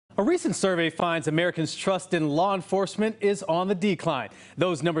A recent survey finds Americans' trust in law enforcement is on the decline.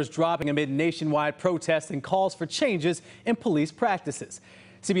 Those numbers dropping amid nationwide protests and calls for changes in police practices.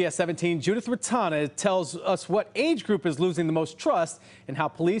 CBS 17 Judith Ratana tells us what age group is losing the most trust and how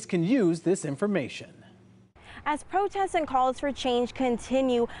police can use this information. As protests and calls for change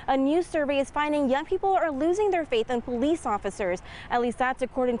continue, a new survey is finding young people are losing their faith in police officers. At least that's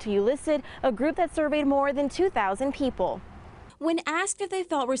according to ULICID, a group that surveyed more than 2,000 people. When asked if they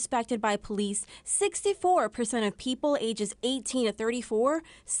felt respected by police, 64% of people ages 18 to 34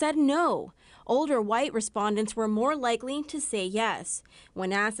 said no. Older white respondents were more likely to say yes.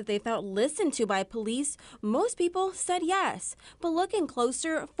 When asked if they felt listened to by police, most people said yes. But looking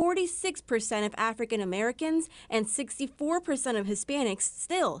closer, 46% of African Americans and 64% of Hispanics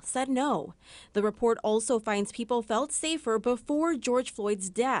still said no. The report also finds people felt safer before George Floyd's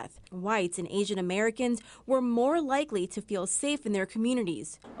death. Whites and Asian Americans were more likely to feel safe in their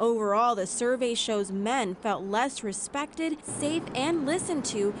communities. Overall, the survey shows men felt less respected, safe, and listened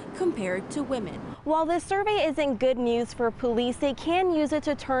to compared to women. While this survey isn't good news for police, they can use it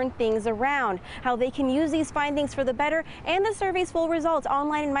to turn things around. How they can use these findings for the better and the survey's full results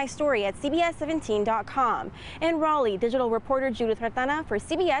online in my story at CBS17.com. In Raleigh, digital reporter Judith Ratana for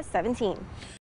CBS 17.